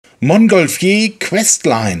Montgolfier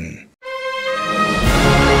Questline.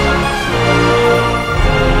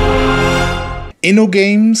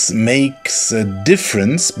 Innogames makes a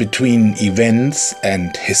difference between events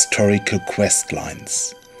and historical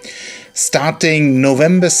questlines. Starting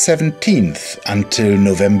November 17th until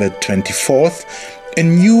November 24th, a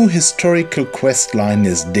new historical questline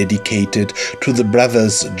is dedicated to the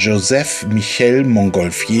brothers Joseph Michel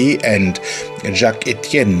Montgolfier and Jacques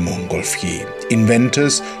Étienne Montgolfier,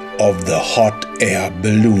 inventors of the hot air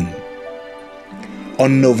balloon.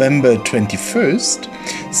 On November 21st,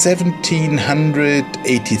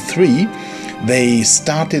 1783, they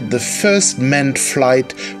started the first manned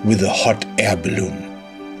flight with a hot air balloon.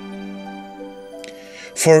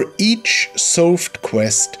 For each solved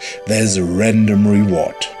quest, there is a random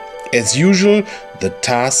reward. As usual, the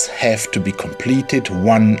tasks have to be completed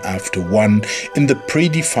one after one in the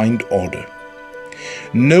predefined order.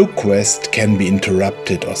 No quest can be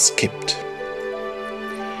interrupted or skipped.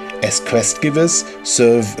 As quest givers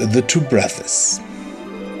serve the two brothers.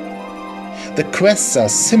 The quests are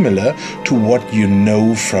similar to what you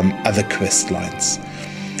know from other questlines.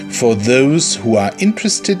 For those who are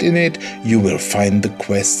interested in it, you will find the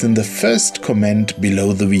quest in the first comment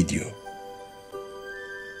below the video.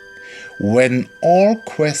 When all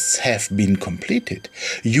quests have been completed,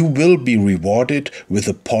 you will be rewarded with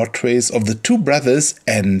the portraits of the two brothers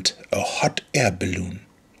and a hot air balloon.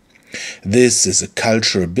 This is a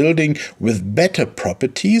cultural building with better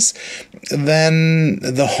properties than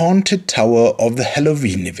the haunted tower of the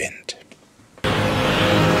Halloween event.